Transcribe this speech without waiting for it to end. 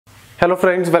Hello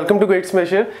friends, welcome to gets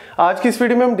measure. आज की इस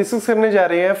वीडियो में हम डिस्कस करने जा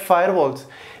रहे हैं फायरवॉल्स।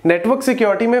 नेटवर्क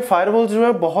सिक्योरिटी में फायरवॉल्स जो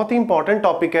है बहुत ही इंपॉर्टेंट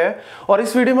टॉपिक है और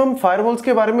इस वीडियो में हम फायरवॉल्स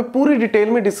के बारे में पूरी डिटेल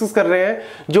में डिस्कस कर रहे हैं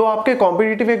जो आपके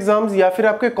कॉम्पिटिटिव एग्जाम्स या फिर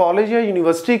आपके कॉलेज या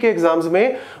यूनिवर्सिटी के एग्जाम्स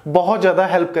में बहुत ज्यादा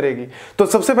हेल्प करेगी। तो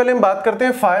सबसे पहले हम बात करते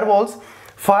हैं firewalls.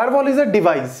 Firewall is a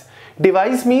device.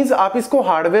 Device means आप इसको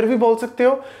हार्डवेयर भी बोल सकते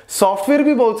हो, सॉफ्टवेयर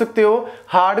भी बोल सकते हो,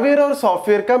 हार्डवेयर और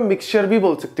सॉफ्टवेयर का मिक्सचर भी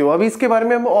बोल सकते हो। अभी इसके बारे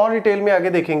में हम और डिटेल में आगे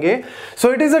देखेंगे।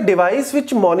 So it is a device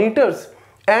which monitors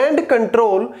and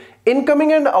control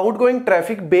incoming and outgoing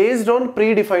traffic based on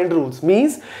pre defined rules.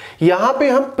 Means यहां पे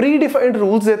हम प्री डिफाइंड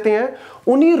रूल्स देते हैं,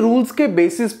 उन्हीं रूल्स के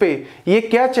बेसिस पे ये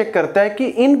क्या चेक करता है कि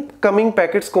इनकमिंग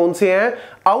पैकेट्स कौन से हैं,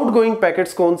 आउटगोइंग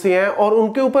पैकेट्स कौन से हैं, और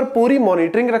उनके ऊपर पूरी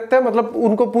मॉनिटरिंग रखता है, मतलब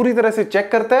उनको पूरी तरह से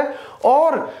चेक करता है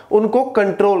और उनको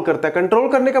कंट्रोल करता है। कंट्रोल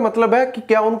करने का मतलब है कि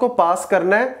क्या उनको पास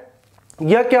करना है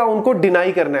या क्या उनको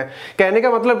डिनाई करना है। कहने का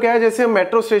मतलब क्या है, जैसे हम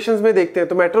मेट्रो स्टेशंस में देखते हैं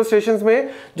तो मेट्रो स्टेशंस में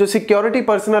जो सिक्योरिटी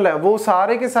पर्सनल है वो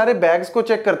सारे के सारे बैग्स को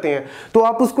चेक करते हैं, तो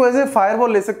आप उसको एज ए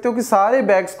फायरवॉल ले सकते हो कि सारे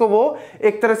बैग्स को वो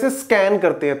एक तरह से स्कैन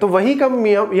करते हैं। तो वही काम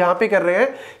यहां पे कर रहे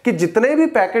हैं कि जितने भी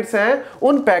पैकेट्स हैं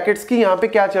उन पैकेट्स की यहां पे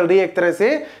क्या चल रही है, एक तरह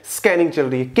से स्कैनिंग चल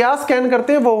रही है। क्या स्कैन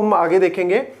करते हैं वो हम आगे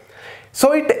देखेंगे।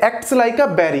 So it acts like a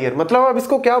barrier, मतलब आप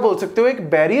इसको क्या बोल सकते हो, एक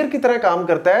बैरियर की तरह काम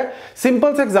करता है।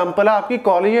 सिंपल सा एग्जांपल है, आपकी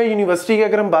कॉलेज या यूनिवर्सिटी की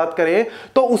अगर हम बात करें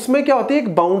तो उसमें क्या होती है,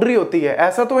 एक बाउंड्री होती है।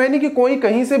 ऐसा तो है नहीं कि कोई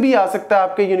कहीं से भी आ सकता है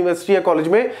आपके यूनिवर्सिटी या कॉलेज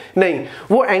में, नहीं,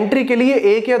 वो एंट्री के लिए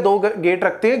एक या दो गेट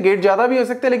रखते हैं। गेट ज्यादा भी हो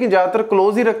सकते हैं लेकिन ज्यादातर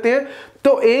क्लोज ही रखते हैं।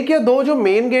 तो एक या दो जो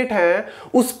मेन गेट हैं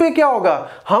उस पे क्या होगा,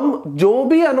 हम जो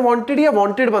भी अनवांटेड या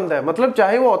वांटेड बंदा है, मतलब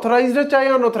चाहे वो ऑथराइज्ड है चाहे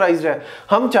अनऑथराइज्ड है,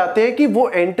 हम चाहते हैं कि वो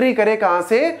एंट्री करे कहां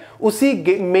से,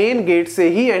 उसी मेन गेट से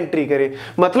ही एंट्री करे।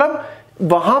 मतलब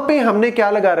वहां पे हमने क्या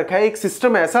लगा रखा है, एक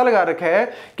सिस्टम ऐसा लगा रखा है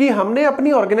कि हमने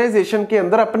अपनी ऑर्गेनाइजेशन के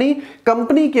अंदर, अपनी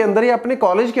कंपनी के अंदर या अपने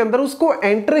कॉलेज के अंदर उसको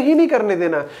एंटर ही नहीं करने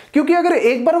देना, क्योंकि अगर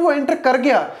एक बार वो एंटर कर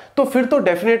गया तो फिर तो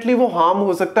डेफिनेटली वो हार्म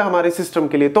हो सकता है हमारे सिस्टम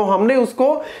के लिए। तो हमने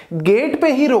उसको गेट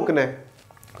पे ही रोकना है।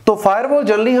 तो फायरवॉल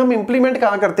जनरली हम इंप्लीमेंट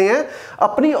कहां करते हैं,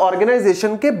 अपनी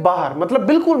ऑर्गेनाइजेशन के बाहर, मतलब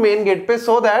बिल्कुल मेन गेट पे,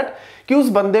 सो दैट कि उस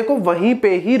बंदे को वहीं पे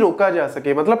ही रोका जा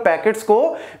सके, मतलब पैकेट्स को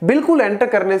बिल्कुल एंटर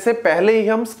करने से पहले ही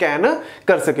हम स्कैन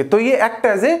कर सके। तो ये act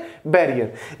as a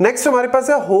barrier. Next हमारे पास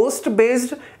है host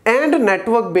based and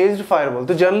network based firewall.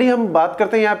 तो जनरली हम बात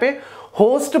करते हैं यहां पे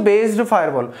होस्ट बेस्ड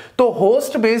फायरवॉल। तो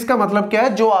होस्ट बेस्ड का मतलब क्या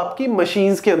है, जो आपकी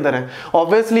मशीन्स के अंदर है।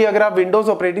 ऑब्वियसली अगर आप विंडोज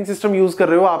ऑपरेटिंग सिस्टम यूज कर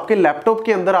रहे हो, आपके लैपटॉप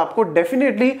के अंदर आपको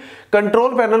डेफिनेटली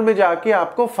कंट्रोल पैनल में जाके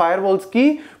आपको फायरवॉल्स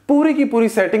की पूरी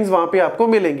सेटिंग्स वहां पे आपको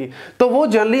मिलेंगी। तो वो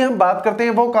जनरली हम बात करते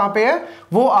हैं, वो कहां पे है,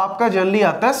 वो आपका जनरली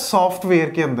आता है सॉफ्टवेयर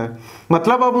के अंदर।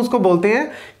 मतलब हम उसको बोलते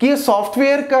हैं कि ये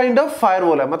सॉफ्टवेयर काइंड ऑफ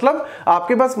फायरवॉल है। मतलब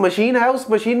आपके पास मशीन है, उस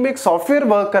मशीन में एक सॉफ्टवेयर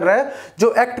वर्क कर रहा है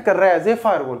जो एक्ट कर रहा है एज ए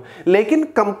फायरवॉल। लेकिन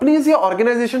कंपनीज या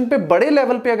ऑर्गेनाइजेशन पे बड़े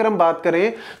लेवल पे अगर हम बात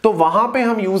करें तो वहां पे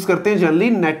हम यूज करते हैं जनरली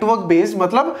नेटवर्क बेस्ड,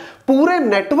 मतलब पूरे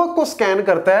नेटवर्क को स्कैन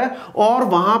करता है, और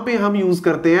वहां पे हम यूज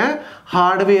करते हैं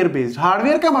हार्डवेयर बेस्ड।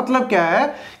 हार्डवेयर का मतलब क्या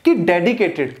है कि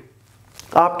डेडिकेटेड,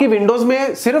 आपकी विंडोज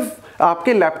में सिर्फ,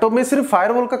 आपके लैपटॉप में सिर्फ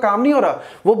फायरवॉल का काम नहीं हो रहा,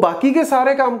 वो बाकी के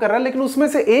सारे काम कर रहा है, लेकिन उसमें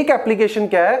से एक एप्लीकेशन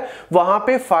क्या है, वहां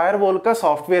पे फायरवॉल का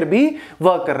सॉफ्टवेयर भी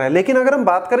वर्क कर रहा है। लेकिन अगर हम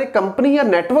बात करें कंपनी या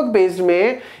नेटवर्क बेस्ड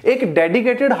में, एक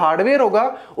डेडिकेटेड हार्डवेयर होगा,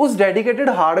 उस डेडिकेटेड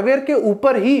हार्डवेयर के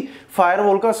ऊपर ही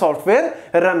फायरवॉल का सॉफ्टवेयर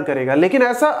रन करेगा। लेकिन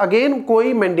ऐसा अगेन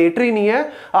कोई मैंडेटरी नहीं है,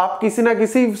 आप किसी ना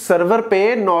किसी सर्वर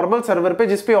पे, नॉर्मल सर्वर पे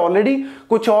जिसपे ऑलरेडी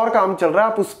कुछ और काम चल रहा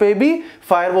है, आप उस पे भी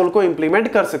फायरवॉल को इंप्लीमेंट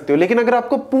कर सकते हो। लेकिन अगर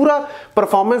आपको पूरा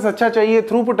परफॉर्मेंस अच्छा चाहिए,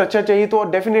 थ्रूपुट अच्छा चाहिए, तो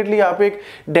डेफिनेटली आप एक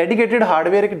डेडिकेटेड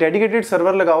हार्डवेयर, एक डेडिकेटेड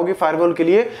सर्वर लगाओगे फायरवॉल के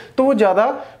लिए, तो वो ज्यादा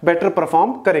बेटर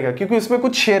परफॉर्म करेगा, क्योंकि उसमें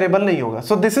कुछ शेयरेबल नहीं होगा।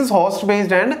 So this is host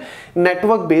based and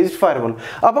network based firewall.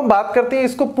 अब हम बात करते हैं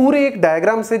इसको पूरे एक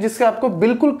डायग्राम से, जिससे आपको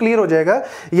बिल्कुल क्लियर हो जाएगा।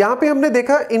 यहां पे हमने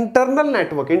देखा इंटरनल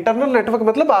नेटवर्क। इंटरनल नेटवर्क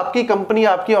मतलब आपकी कंपनी,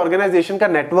 आपकी ऑर्गेनाइजेशन का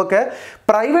नेटवर्क है,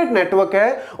 प्राइवेट नेटवर्क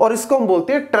है, और इसको हम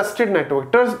बोलते हैं ट्रस्टेड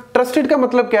नेटवर्क। ट्रस्टेड का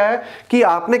मतलब क्या है कि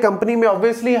आपने कंपनी में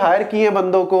ऑब्वियसली हायर किए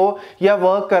बंदों को, या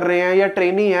वर्क कर रहे हैं या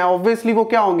ट्रेनी है, ऑब्वियसली वो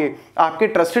क्या होंगे, आपके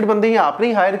ट्रस्टेड बंदे ही, आपने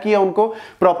ही हायर किया, उनको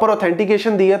प्रॉपर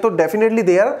ऑथेंटिकेशन दिया, तो definitely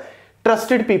they are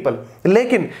trusted people.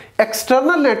 लेकिन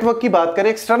एक्सटर्नल नेटवर्क की बात करें,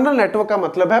 एक्सटर्नल नेटवर्क का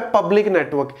मतलब है पब्लिक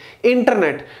नेटवर्क,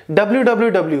 इंटरनेट,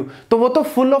 www, तो वो तो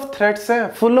फुल ऑफ थ्रेट्स है,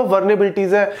 फुल ऑफ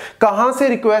वर्नेबिलिटीज है। कहां से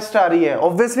रिक्वेस्ट आ रही है,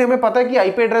 ऑब्वियसली हमें पता है कि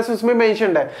आईपी एड्रेस उसमें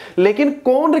मेंशन्ड है, लेकिन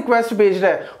कौन रिक्वेस्ट भेज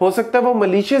रहा है, हो सकता है वो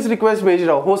मलिशियस रिक्वेस्ट भेज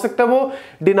रहा हो सकता है वो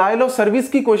डिनाइल ऑफ सर्विस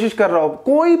की कोशिश कर रहा हो,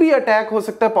 कोई भी अटैक हो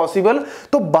सकता है पॉसिबल।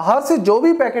 तो बाहर से जो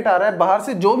भी पैकेट आ रहा है, बाहर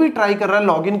से जो भी ट्राई कर रहा है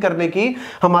लॉगिन करने की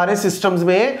हमारे सिस्टम्स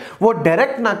में, वो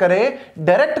डायरेक्ट ना करे, में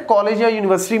डायरेक्ट कॉलेज या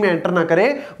यूनिवर्सिटी में एंटर ना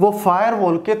करे, वो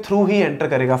फायरवॉल के थ्रू ही एंटर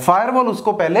करेगा। फायरवॉल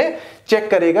उसको पहले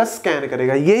चेक करेगा, स्कैन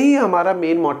करेगा। यही हमारा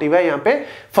मेन मोटिव है यहाँ पे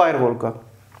फायरवॉल का।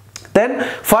 देन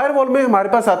फायरवॉल में हमारे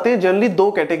पास आते हैं जनरली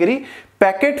दो category,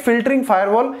 packet filtering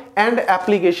firewall and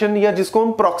application, या जिसको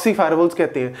हम प्रॉक्सी फायरवॉल्स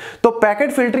कहते हैं। तो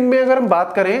पैकेट फिल्टरिंग में अगर हम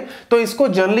बात करें तो इसको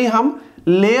जनरली हम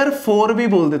लेयर 4 भी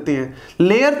बोल देते हैं।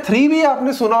 लेयर 3 भी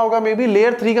आपने सुना होगा मे बी।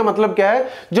 लेयर 3 का मतलब क्या है?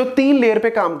 जो 3 लेयर पे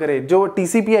काम करे, जो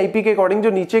टीसीपी आईपी के अकॉर्डिंग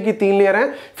जो नीचे की 3 लेयर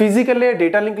हैं, physical layer,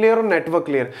 data link layer और नेटवर्क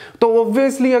लेयर। तो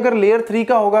ऑब्वियसली अगर लेयर 3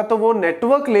 का होगा तो वो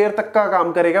नेटवर्क लेयर तक का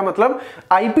काम करेगा, मतलब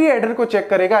आईपी एड्रेस को चेक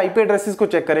करेगा, आईपी एड्रेसेस को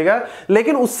चेक करेगा।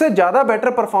 लेकिन उससे ज्यादा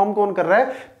बेटर परफॉर्म कौन कर रहा है?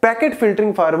 पैकेट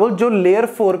फिल्टरिंग फायरवॉल, जो लेयर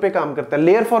 4 पे काम करता है।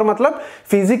 लेयर 4 मतलब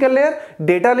physical layer,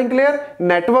 data link layer,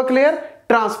 network layer,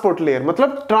 transport layer,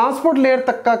 मतलब ट्रांसपोर्ट लेयर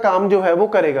तक का काम जो है वो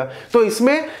करेगा। तो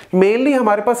इसमें मेनली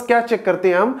हमारे पास क्या चेक करते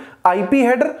हैं हम? आईपी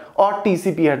हेडर और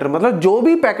टीसीपी हेडर, मतलब जो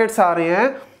भी पैकेट्स आ रहे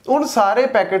हैं उन सारे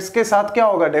पैकेट्स के साथ क्या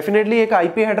होगा? डेफिनेटली एक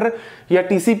आईपी हेडर या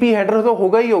टीसीपी हेडर तो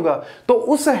होगा ही होगा। तो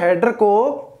उस हेडर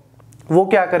को वो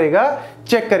क्या करेगा?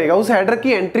 चेक करेगा। उस हेडर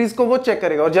की एंट्रीज को वो चेक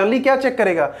करेगा। और जनरली क्या चेक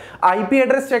करेगा? आईपी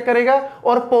एड्रेस चेक करेगा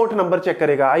और पोर्ट नंबर चेक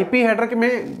करेगा। आईपी हेडर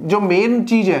में जो मेन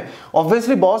चीज है,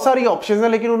 ऑब्वियसली बहुत सारी ऑप्शंस है,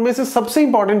 लेकिन उनमें से सबसे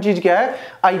इंपॉर्टेंट चीज क्या है?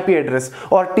 IP address.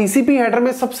 और टीसीपी हेडर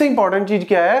में सबसे इंपॉर्टेंट चीज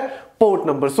क्या है? Port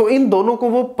number. सो इन दोनों को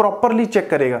वो प्रॉपरली चेक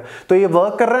करेगा। तो ये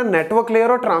वर्क कर रहा है नेटवर्क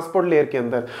लेयर और ट्रांसपोर्ट लेयर के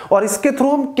अंदर। और इसके थ्रू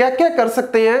हम क्या क्या कर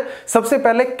सकते हैं? सबसे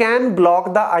पहले can block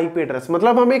the IP address,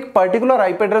 मतलब हम एक पर्टिकुलर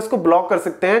आईपी एड्रेस को ब्लॉक कर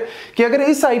सकते हैं कि अगर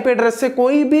इस आईपी एड्रेस से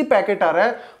कोई भी पैकेट आ रहा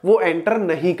है वो एंटर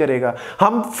नहीं करेगा।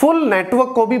 हम फुल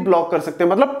नेटवर्क को भी ब्लॉक कर सकते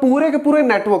हैं, मतलब पूरे के पूरे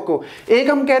नेटवर्क को। एक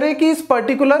हम कह रहे हैं कि इस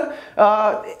पर्टिकुलर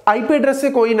आईपी एड्रेस से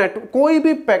कोई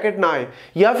भी पैकेट ना आए,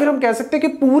 या फिर हम कह सकते हैं कि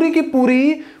पूरे के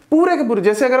पूरे,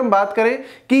 जैसे अगर हम बात करें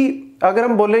कि अगर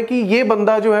हम बोले कि ये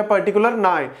बंदा जो है पर्टिकुलर ना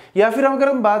आए, या फिर अगर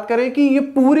हम बात करें कि ये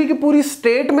पूरी की पूरी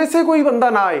स्टेट में से कोई बंदा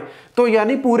ना आए, तो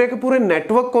यानी पूरे के पूरे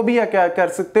नेटवर्क को भी या क्या कर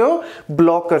सकते हो?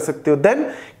 ब्लॉक कर सकते हो। Then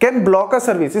can block a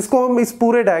service, इसको हम इस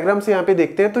पूरे डायग्राम से यहाँ पे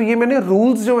देखते हैं। तो ये मैंने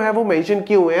रूल्स जो है वो मेंशन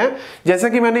किए हुए हैं, जैसा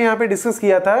कि मैंने यहाँ पे डिस्कस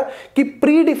किया था कि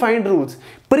प्री डिफाइंड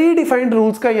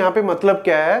रूल्स का यहाँ पे मतलब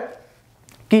क्या है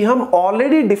कि हम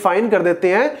ऑलरेडी डिफाइन कर देते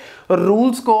हैं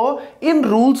रूल्स को। इन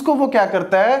रूल्स को वो क्या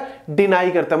करता है?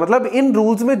 डिनाई करता है। मतलब इन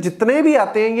रूल्स में जितने भी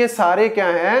आते हैं ये सारे क्या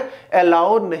हैं?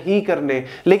 अलाउ नहीं करने,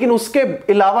 लेकिन उसके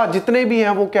अलावा जितने भी हैं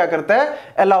वो क्या करता है?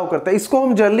 अलाउ करता है। इसको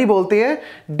हम जनरली बोलते हैं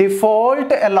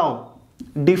default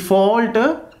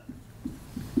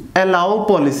allow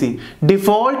policy.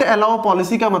 Default allow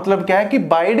policy का मतलब क्या है कि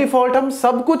बाय डिफॉल्ट हम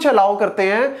सब कुछ अलाउ करते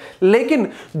हैं, लेकिन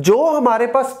जो हमारे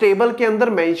पास टेबल के अंदर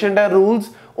मेंशन्ड है रूल्स,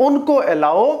 उनको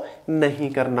अलाउ नहीं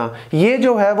करना। ये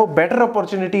जो है वो बेटर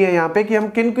अपॉर्चुनिटी है यहाँ पे कि हम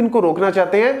किन किन को रोकना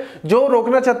चाहते हैं। जो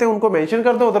रोकना चाहते हैं उनको मेंशन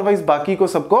कर दो, अदरवाइज बाकी को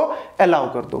सबको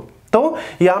अलाउ कर दो। तो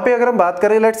यहां पे अगर हम बात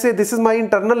करें, let's say this is my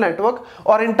internal network,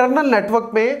 और इंटरनल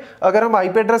नेटवर्क में अगर हम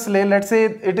आईपी एड्रेस ले, let's say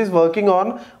it is working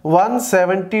on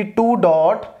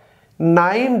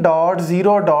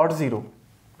 172.9.0.0।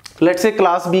 Let's say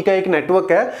class B का एक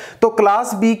नेटवर्क है। तो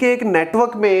क्लास बी के एक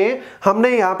नेटवर्क में हमने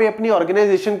यहाँ पे अपनी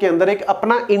ऑर्गेनाइजेशन के अंदर एक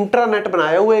अपना इंट्रानेट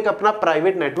बनाया हुआ, एक अपना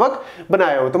प्राइवेट नेटवर्क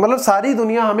बनाया हुआ। तो मतलब सारी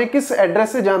दुनिया हमें किस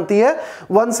एड्रेस से जानती है?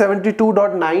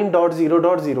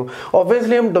 172.9.0.0।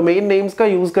 ऑब्वियसली हम डोमेन नेम्स का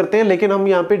यूज करते हैं, लेकिन हम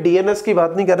यहाँ पे डीएनएस की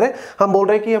बात नहीं कर रहे। हम बोल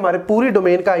रहे हैं कि हमारे पूरी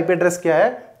डोमेन का आईपी एड्रेस क्या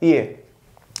है? ये।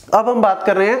 अब हम बात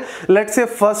कर रहे हैं लेट्स से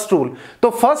फर्स्ट रूल। तो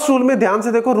फर्स्ट रूल में ध्यान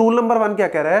से देखो, रूल नंबर 1 क्या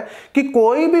कह रहा है कि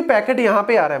कोई भी पैकेट यहां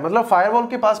पे आ रहा है, मतलब फायरवॉल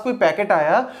के पास कोई पैकेट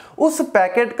आया, उस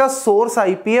पैकेट का सोर्स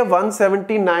आईपी है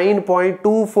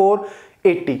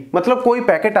 179.2480। मतलब कोई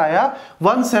पैकेट आया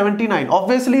 179,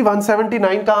 ऑब्वियसली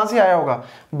 179 कहां से आया होगा?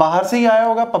 बाहर से ही आया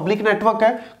होगा, पब्लिक नेटवर्क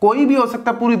है, कोई भी हो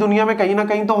सकता है, पूरी दुनिया में कहीं ना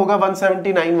कहीं तो होगा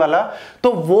 179 वाला।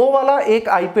 तो वो वाला एक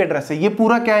आईपी एड्रेस है। ये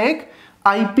पूरा क्या है? एक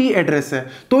आईपी एड्रेस है।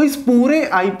 तो इस पूरे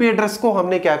आईपी एड्रेस को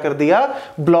हमने क्या कर दिया?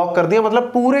 ब्लॉक कर दिया।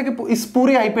 मतलब इस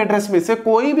पूरे आईपी एड्रेस में से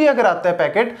कोई भी अगर आता है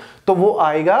पैकेट तो वो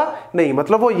आएगा नहीं,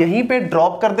 मतलब वो यहीं पे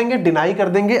ड्रॉप कर देंगे, डिनाई कर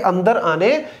देंगे, अंदर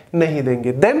आने नहीं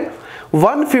देंगे। देन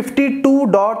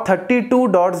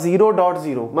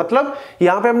 152.32.0.0, मतलब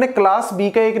यहां पे हमने क्लास बी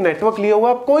का एक नेटवर्क लिया हुआ,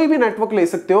 आप कोई भी नेटवर्क ले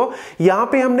सकते हो। यहां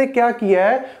पे हमने क्या किया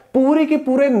है? पूरे के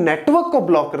पूरे नेटवर्क को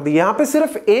ब्लॉक कर दिया। यहां पे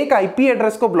सिर्फ एक आईपी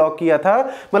एड्रेस को ब्लॉक किया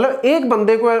था, मतलब एक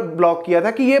बंदे को ब्लॉक किया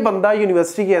था कि ये बंदा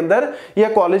यूनिवर्सिटी के अंदर या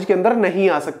कॉलेज के अंदर नहीं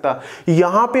आ सकता।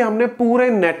 यहां पे हमने पूरे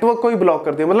नेटवर्क को ही ब्लॉक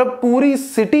कर दिया, मतलब पूरी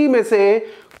सिटी में से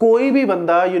कोई भी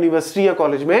बंदा यूनिवर्सिटी या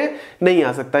कॉलेज में नहीं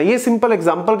आ सकता। ये सिंपल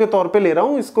एग्जांपल के तौर पे ले रहा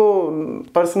हूं, इसको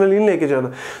पर्सनली नहीं लेके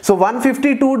जाना। सो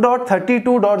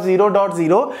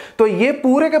 152.32.0.0 तो ये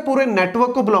पूरे के पूरे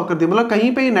नेटवर्क को ब्लॉक कर दिया, मतलब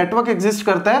कहीं पे नेटवर्क एग्जिस्ट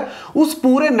करता है उस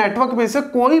पूरे नेटवर्क में से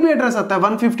कोई भी एड्रेस आता है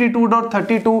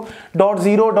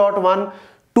 152.32.0.1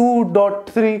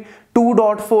 2.3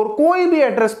 2.4 कोई भी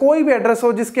एड्रेस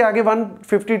हो जिसके आगे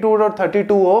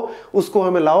 152.32 हो, उसको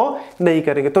हम अलाउ नहीं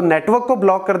करेंगे। तो नेटवर्क को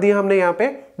ब्लॉक कर दिया हमने यहां पे।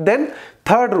 देन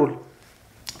थर्ड रूल,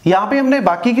 यहां पे हमने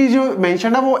बाकी की जो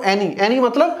मेंशन है वो एनी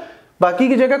मतलब बाकी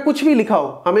की जगह कुछ भी लिखा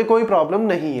हो, हमें कोई प्रॉब्लम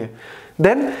नहीं है।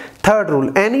 देन थर्ड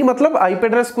रूल, एनी मतलब आईपी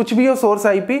एड्रेस कुछ भी हो, सोर्स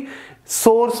आईपी,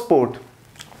 सोर्स पोर्ट।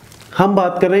 हम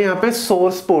बात कर रहे हैं यहाँ पे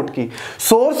सोर्स पोर्ट की।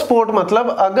 सोर्स पोर्ट मतलब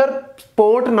अगर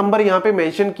पोर्ट नंबर यहाँ पे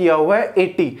मेंशन किया हुआ है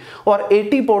 80 और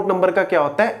 80 पोर्ट नंबर का क्या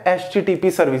होता है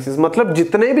HTTP सर्विसेज, मतलब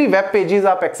जितने भी वेब पेजेस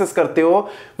आप एक्सेस करते हो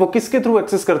वो किसके थ्रू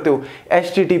एक्सेस करते हो,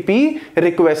 HTTP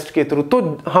रिक्वेस्ट के थ्रू।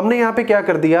 तो हमने यहाँ पे क्या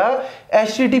कर दिया,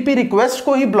 HTTP रिक्वेस्ट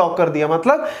को ही ब्लॉक कर दिया।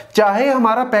 मतलब चाहे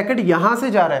हमारा पैकेट यहां से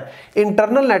जा रहा है,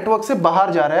 इंटरनल नेटवर्क से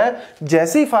बाहर जा रहा है,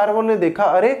 जैसे ही फायरवॉल ने देखा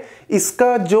अरे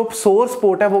इसका जो सोर्स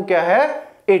पोर्ट है वो क्या है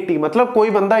 80, मतलब कोई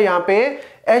बंदा यहाँ पे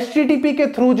HTTP के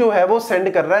थ्रू जो है वो सेंड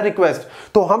कर रहा है रिक्वेस्ट,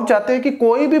 तो हम चाहते हैं कि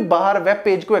कोई भी बाहर वेब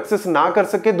पेज को एक्सेस ना कर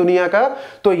सके दुनिया का,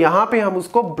 तो यहां पे हम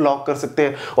उसको ब्लॉक कर सकते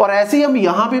हैं। और ऐसे ही हम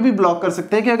यहां पे भी ब्लॉक कर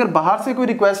सकते हैं कि अगर बाहर से कोई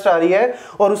रिक्वेस्ट आ रही है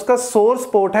और उसका सोर्स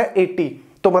पोर्ट है 80,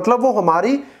 तो मतलब वो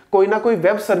हमारी कोई ना कोई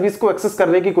वेब सर्विस को एक्सेस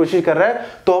करने की कोशिश कर रहा है,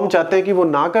 तो हम चाहते हैं कि वो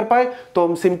ना कर पाए, तो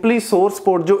हम सिंपली सोर्स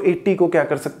पोर्ट जो 80 को क्या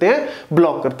कर सकते हैं,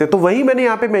 ब्लॉक करते हैं। तो वही मैंने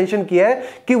यहां पे मेंशन किया है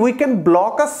कि we can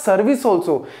block a service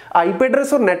also. IP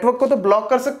address और नेटवर्क को तो ब्लॉक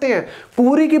कर सकते हैं,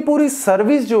 पूरी की पूरी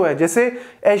सर्विस जो है जैसे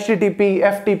HTTP,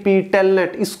 FTP,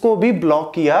 टेलनेट, इसको भी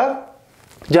ब्लॉक किया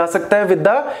जा सकता है with the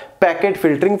packet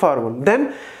filtering firewall. Then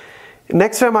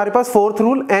next है हमारे पास फोर्थ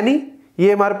रूल, एनी,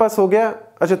 ये हमारे पास हो गया।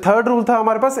 अच्छा, थर्ड रूल था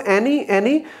हमारे पास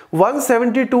एनी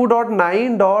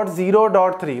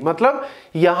 172.9.0.3, मतलब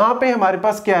यहां पे हमारे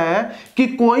पास क्या है कि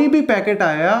कोई भी पैकेट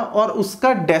आया और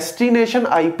उसका डेस्टिनेशन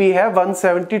आईपी है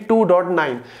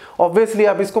 172.9। ऑब्वियसली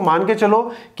आप इसको मान के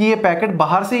चलो कि ये पैकेट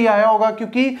बाहर से ही आया होगा,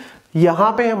 क्योंकि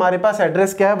यहां पे हमारे पास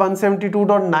एड्रेस क्या है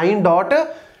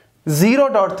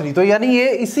 172.9.0.3, तो यानी ये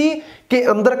इसी के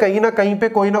अंदर कहीं ना कहीं पे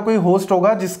कोई ना कोई होस्ट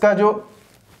होगा जिसका जो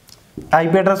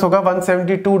आईपी एड्रेस होगा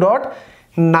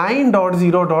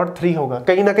 172.9.0.3 होगा,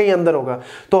 कहीं ना कहीं अंदर होगा।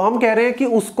 तो हम कह रहे हैं कि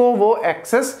उसको वो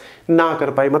एक्सेस ना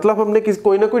कर पाए, मतलब हमने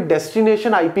कोई ना कोई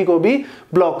डेस्टिनेशन आईपी को भी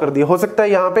ब्लॉक कर दिया। हो सकता है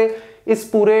यहाँ पे इस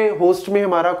पूरे होस्ट में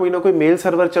हमारा कोई ना कोई मेल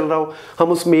सर्वर चल रहा हो,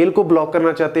 हम उस मेल को ब्लॉक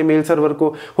करना चाहते हैं, मेल सर्वर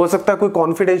को। हो सकता है कोई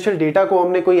कॉन्फिडेंशियल डेटा को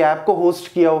हमने कोई ऐप को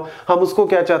होस्ट किया हो, हम उसको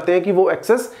क्या चाहते हैं कि वो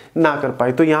एक्सेस ना कर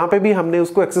पाए, तो यहाँ पे भी हमने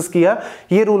उसको एक्सेस किया।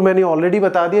 ये रूल मैंने ऑलरेडी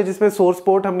बता दिया, जिसमें सोर्स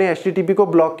पोर्ट हमने HTTP को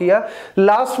ब्लॉक किया।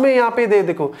 लास्ट में यहाँ पे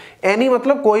देखो एनी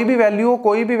मतलब कोई भी वैल्यू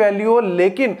हो,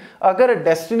 लेकिन अगर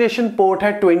डेस्टिनेशन पोर्ट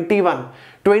है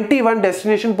 21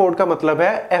 डेस्टिनेशन पोर्ट का मतलब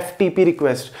है FTP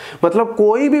रिक्वेस्ट, मतलब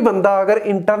कोई भी बंदा अगर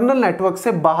इंटरनल नेटवर्क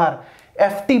से बाहर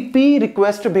FTP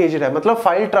रिक्वेस्ट भेज रहा है, मतलब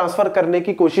फाइल ट्रांसफर करने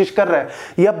की कोशिश कर रहा है,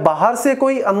 या बाहर से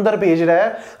कोई अंदर भेज रहा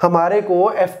है हमारे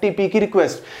को FTP की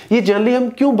रिक्वेस्ट, ये जनरली हम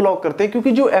क्यों ब्लॉक करते हैं,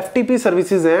 क्योंकि जो FTP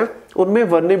सर्विसेज हैं उनमें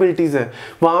वर्नेबिलिटीज है,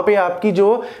 वहां पे आपकी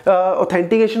जो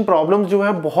ऑथेंटिकेशन प्रॉब्लम्स जो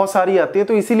है बहुत सारी आती है,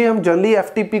 तो इसीलिए हम जनरली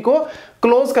FTP को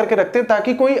क्लोज करके रखते हैं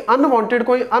ताकि कोई अनवांटेड,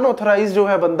 कोई अनऑथराइज्ड जो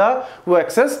है बंदा वो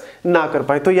एक्सेस ना कर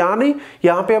पाए। तो यहाँ नहीं,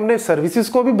 यहाँ पे हमने सर्विसेज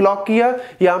को भी ब्लॉक किया,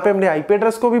 यहाँ पे हमने आईपी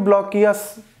एड्रेस को भी ब्लॉक किया,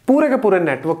 पूरे के पूरे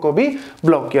नेटवर्क को भी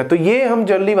ब्लॉक किया। तो ये हम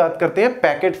जनरली बात करते हैं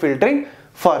पैकेट फिल्टरिंग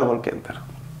फायरवॉल के अंदर।